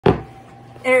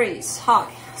Aries,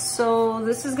 hi. So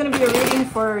this is going to be a reading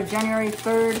for January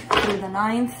 3rd through the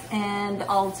 9th, and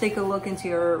I'll take a look into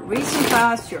your recent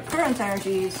past, your current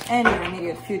energies, and your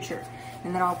immediate future.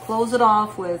 And then I'll close it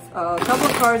off with a couple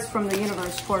of cards from the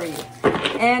universe for you.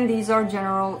 And these are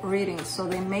general readings, so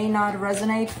they may not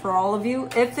resonate for all of you.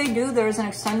 If they do, there's an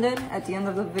extended at the end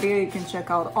of the video. You can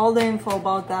check out all the info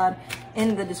about that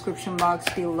in the description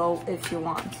box below if you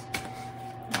want.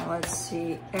 Now let's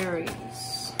see,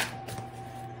 Aries.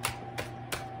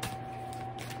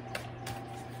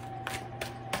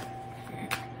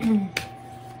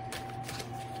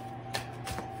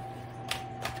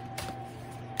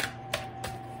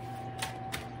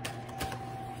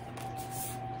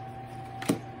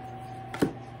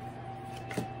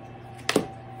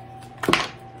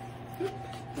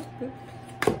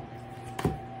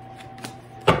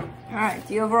 Alright,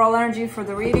 the overall energy for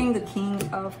the reading, the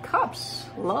King of Cups,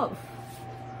 love.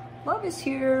 Love is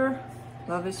here.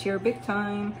 Love is here big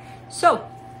time. So,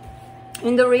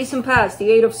 in the recent past,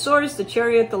 the Eight of Swords, the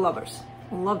Chariot, the Lovers.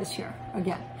 Love is here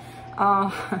again.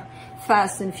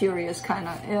 Fast and furious kind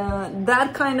of.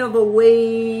 That kind of a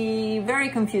way, very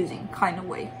confusing kind of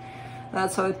way.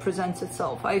 That's how it presents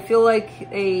itself. I feel like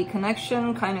a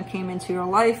connection kind of came into your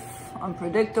life,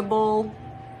 unpredictable,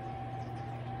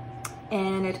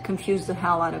 and it confused the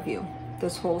hell out of you,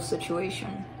 this whole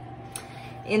situation.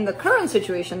 In the current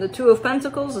situation, the Two of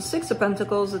Pentacles, the Six of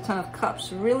Pentacles, the Ten of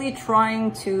Cups, really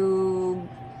trying to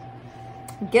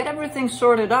get everything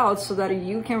sorted out so that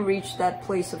you can reach that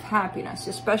place of happiness,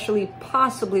 especially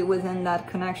possibly within that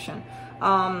connection.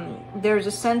 There's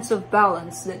a sense of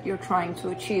balance that you're trying to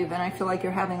achieve, and I feel like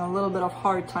you're having a little bit of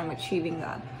hard time achieving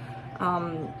that.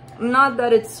 Not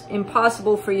that it's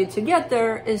impossible for you to get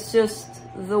there, it's just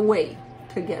the way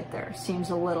to get there seems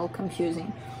a little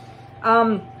confusing.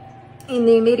 In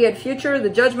the immediate future, the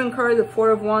Judgment card, the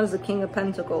Four of Wands, the King of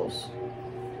Pentacles.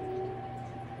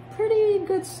 Pretty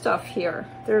good stuff here.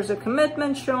 There's a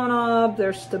commitment showing up,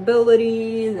 there's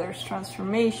stability, there's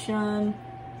transformation.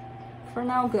 For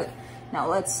now, good. Now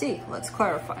let's see, let's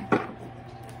clarify.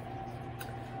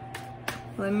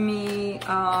 Let me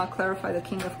clarify the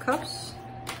King of Cups.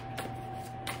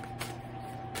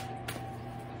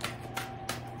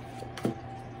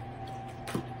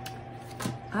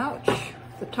 Ouch.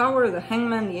 The Tower, the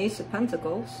Hangman, the Ace of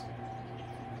Pentacles.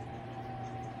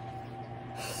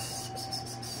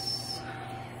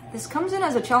 This comes in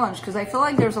as a challenge because I feel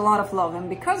like there's a lot of love, and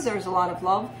because there's a lot of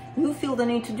love, you feel the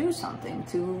need to do something,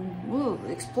 to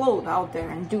explode out there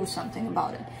and do something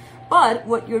about it. But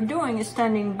what you're doing is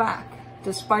standing back,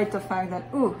 despite the fact that,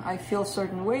 I feel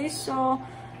certain ways, so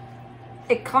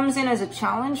it comes in as a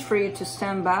challenge for you to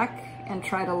stand back and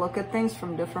try to look at things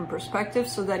from different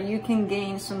perspectives so that you can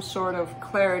gain some sort of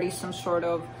clarity, some sort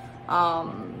of a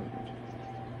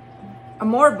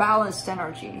more balanced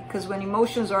energy. Because when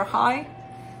emotions are high,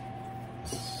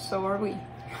 so are we,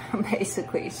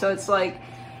 basically. So it's like,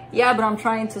 yeah, but I'm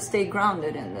trying to stay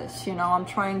grounded in this, you know, I'm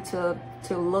trying to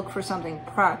look for something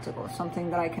practical, something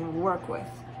that I can work with.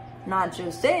 Not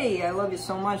just, hey, I love you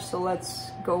so much, so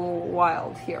let's go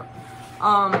wild here.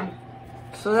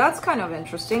 So that's kind of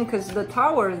interesting because the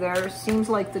Tower there seems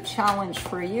like the challenge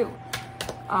for you.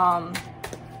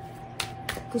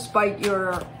 Despite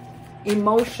your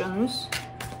emotions,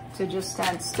 to just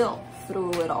stand still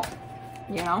through it all,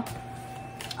 you know?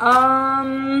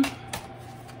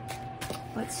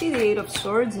 Let's see the Eight of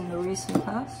Swords in the recent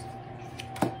past.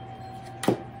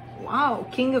 Wow,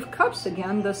 King of Cups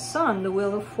again, the Sun, the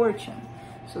Wheel of Fortune.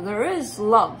 So there is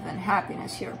love and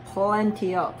happiness here,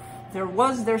 plenty of.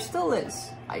 There still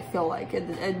is. I feel like it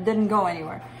didn't go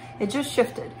anywhere. It just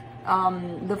shifted.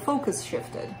 The focus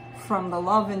shifted from the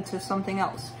love into something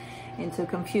else, into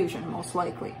confusion, most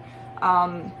likely.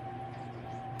 But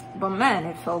man,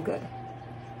 it felt good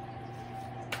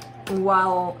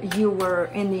while you were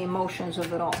in the emotions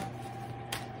of it all.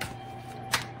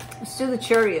 Let's do the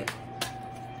Chariot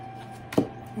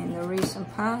in the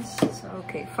recent past. So,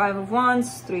 okay, Five of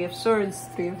Wands, Three of Swords,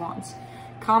 Three of Wands.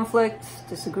 Conflict,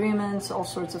 disagreements, all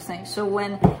sorts of things. So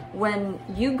when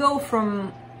you go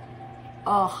from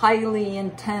a highly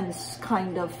intense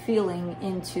kind of feeling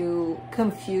into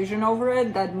confusion over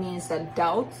it, that means that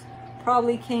doubt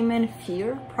probably came in,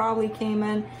 fear probably came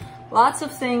in, lots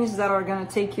of things that are going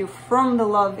to take you from the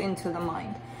love into the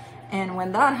mind. And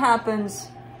when that happens,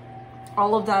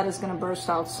 all of that is going to burst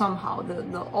out somehow.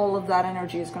 All of that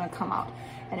energy is going to come out.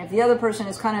 And if the other person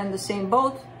is kind of in the same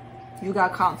boat, you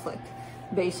got conflict,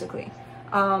 basically,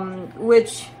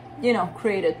 which, you know,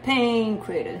 created pain,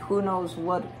 created who knows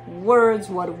what words,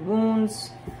 what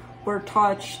wounds were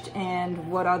touched, and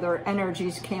what other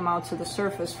energies came out to the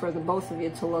surface for the both of you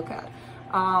to look at.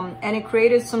 And it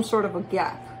created some sort of a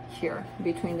gap here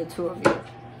between the two of you.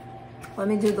 Let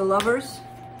me do the Lovers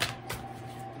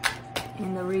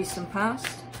in the recent past.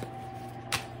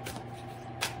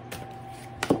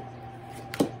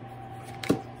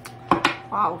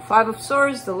 Wow, Five of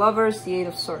Swords, the Lovers, the Eight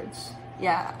of Swords.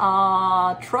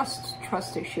 Yeah,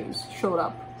 trust issues showed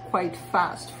up quite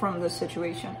fast from this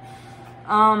situation.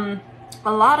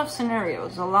 A lot of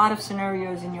scenarios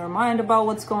in your mind about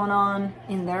what's going on,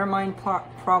 in their mind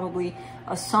probably,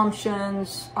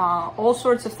 assumptions, all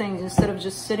sorts of things, instead of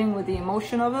just sitting with the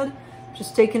emotion of it,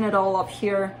 just taking it all up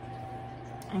here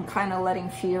and kind of letting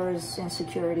fears,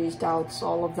 insecurities, doubts,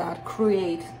 all of that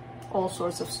create all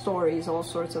sorts of stories, all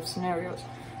sorts of scenarios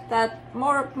that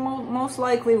most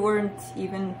likely weren't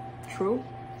even true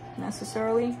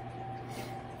necessarily,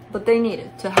 but they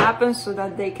needed to happen so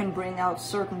that they can bring out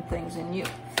certain things in you.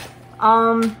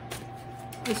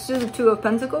 Let's do the Two of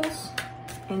Pentacles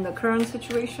in the current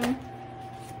situation.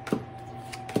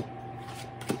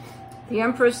 The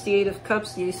Empress, the Eight of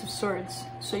Cups, the Ace of Swords.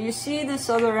 So you see this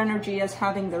other energy as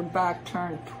having their back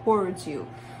turned towards you,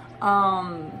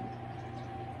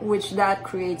 which that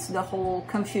creates the whole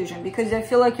confusion, because I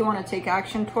feel like you want to take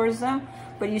action towards them,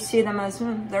 but you see them as,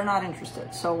 they're not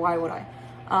interested, so why would I?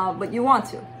 But you want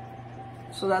to.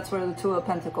 So that's where the Two of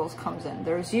Pentacles comes in.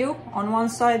 There's you on one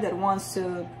side that wants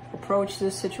to approach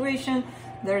this situation.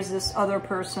 There's this other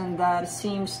person that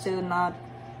seems to not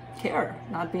care,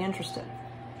 not be interested.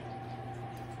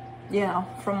 You know,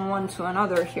 from one to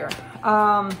another here.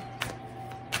 Let's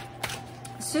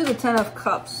do the Ten of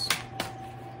Cups.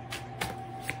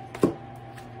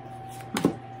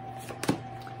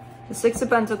 The Six of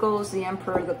Pentacles, the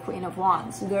Emperor, the Queen of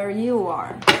Wands. There you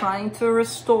are, trying to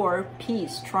restore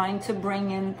peace, trying to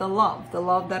bring in the love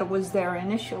that was there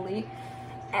initially,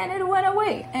 and it went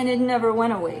away, and it never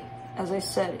went away. As I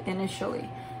said initially,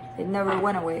 it never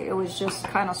went away. It was just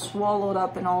kind of swallowed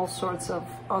up in all sorts of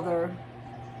other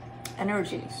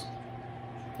energies,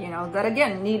 you know, that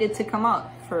again needed to come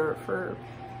out for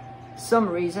some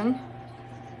reason.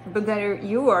 But there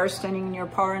you are, standing in your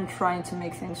power and trying to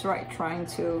make things right, trying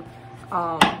to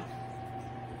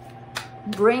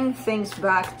bring things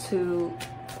back to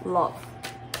love.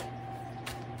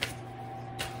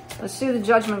 Let's do the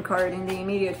Judgment card in the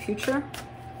immediate future.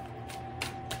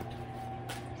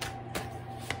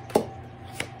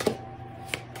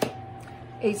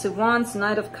 Ace of Wands,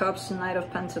 Knight of Cups, Knight of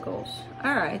Pentacles.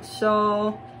 All right,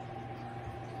 so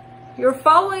you're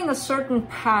following a certain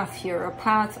path here, a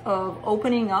path of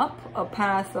opening up, a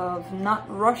path of not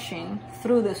rushing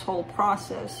through this whole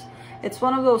process. It's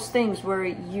one of those things where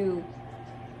you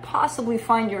possibly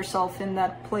find yourself in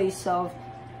that place of,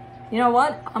 you know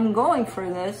what, I'm going for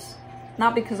this,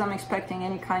 not because I'm expecting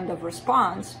any kind of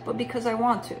response, but because I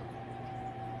want to.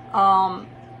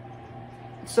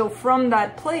 So from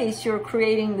that place, you're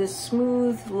creating this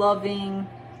smooth, loving,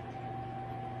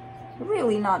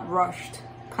 really not rushed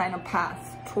kind of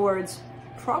path towards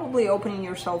probably opening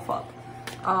yourself up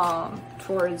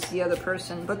towards the other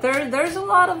person. But there's a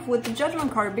lot of, with the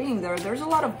Judgment card being there, there's a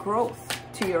lot of growth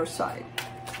to your side.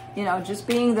 You know, just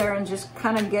being there and just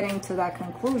kind of getting to that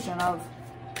conclusion of,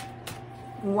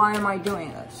 why am I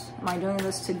doing this? Am I doing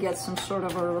this to get some sort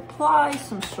of a reply,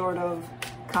 some sort of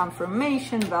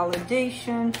confirmation,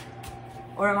 validation,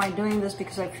 or am I doing this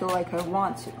because I feel like I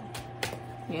want to?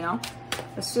 You know?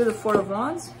 Let's do the Four of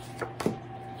Wands.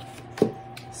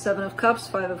 Seven of Cups,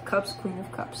 Five of Cups, Queen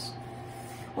of Cups.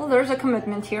 Well, there's a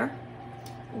commitment here,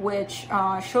 which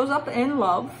shows up in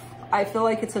love. I feel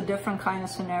like it's a different kind of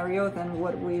scenario than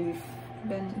what we've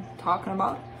been talking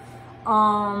about.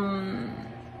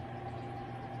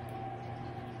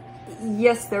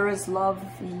 Yes, there is love.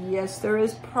 Yes, there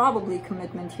is probably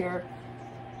commitment here,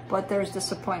 but there's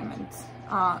disappointment,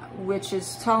 which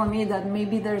is telling me that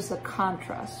maybe there's a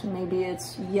contrast. Maybe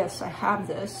it's, yes, I have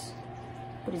this,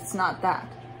 but it's not that,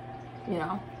 you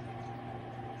know?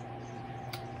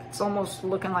 It's almost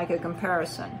looking like a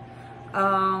comparison. So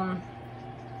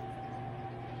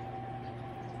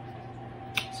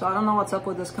I don't know what's up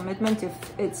with this commitment,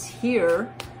 if it's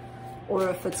here or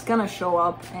if it's gonna show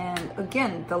up. And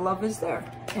again, the love is there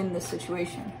in this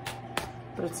situation,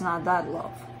 but it's not that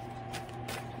love,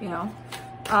 you know?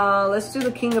 Let's do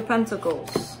the King of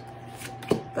Pentacles.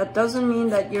 That doesn't mean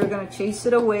that you're gonna chase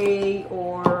it away,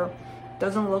 or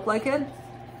doesn't look like it.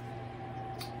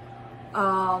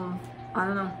 I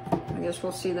don't know. I guess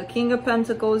we'll see. The King of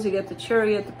Pentacles, you get the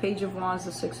Chariot, the Page of Wands,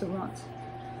 the Six of Wands.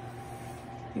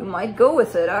 You might go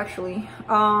with it, actually.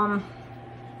 I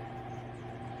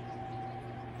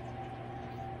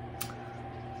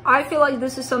I feel like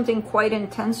this is something quite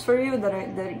intense for you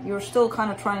that you're still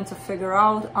kind of trying to figure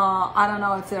out. I don't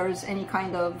know if there's any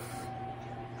kind of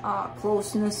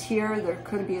closeness here. There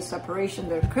could be a separation.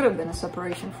 There could have been a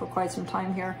separation for quite some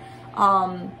time here.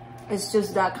 It's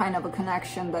just that kind of a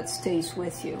connection that stays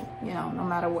with you, you know, no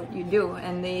matter what you do.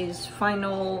 And these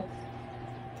final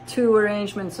two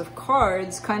arrangements of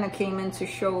cards kind of came in to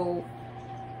show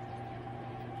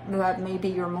that maybe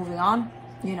you're moving on.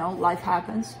 You know, life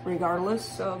happens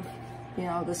regardless of, you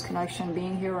know, this connection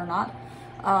being here or not.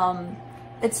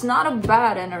 It's not a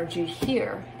bad energy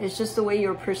here. It's just the way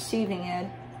you're perceiving it,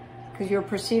 because you're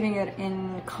perceiving it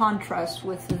in contrast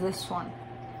with this one.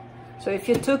 So if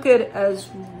you took it as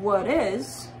what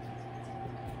is,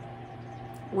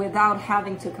 without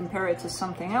having to compare it to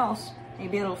something else,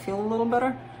 maybe it'll feel a little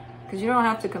better, because you don't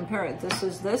have to compare it. This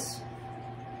is this,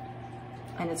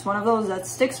 and it's one of those that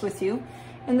sticks with you,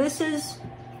 and this is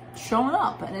showing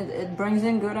up, and it brings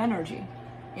in good energy,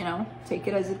 you know, take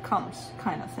it as it comes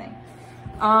kind of thing.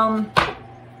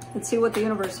 Let's see what the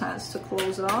universe has to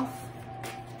close it off.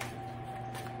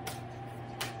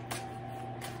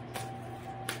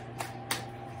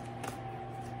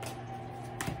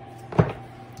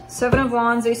 Seven of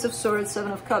Wands, Ace of Swords,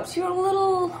 Seven of Cups. You're a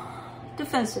little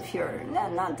defensive here.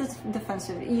 Not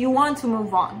defensive. You want to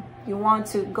move on. You want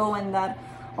to go in that,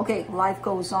 okay, life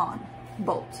goes on,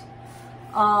 boat.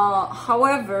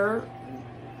 However,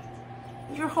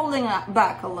 you're holding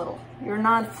back a little. You're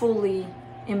not fully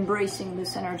embracing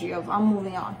this energy of I'm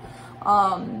moving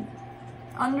on.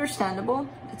 Understandable.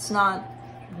 It's not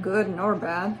good nor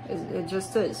bad. It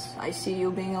just is. I see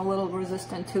you being a little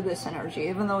resistant to this energy,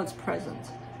 even though it's present.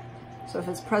 So if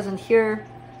it's present here,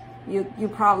 you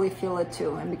probably feel it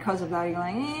too. And because of that, you're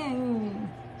like,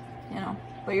 you know,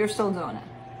 but you're still doing it.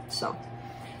 So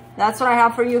that's what I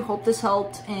have for you. Hope this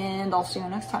helped, and I'll see you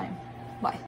next time. Bye.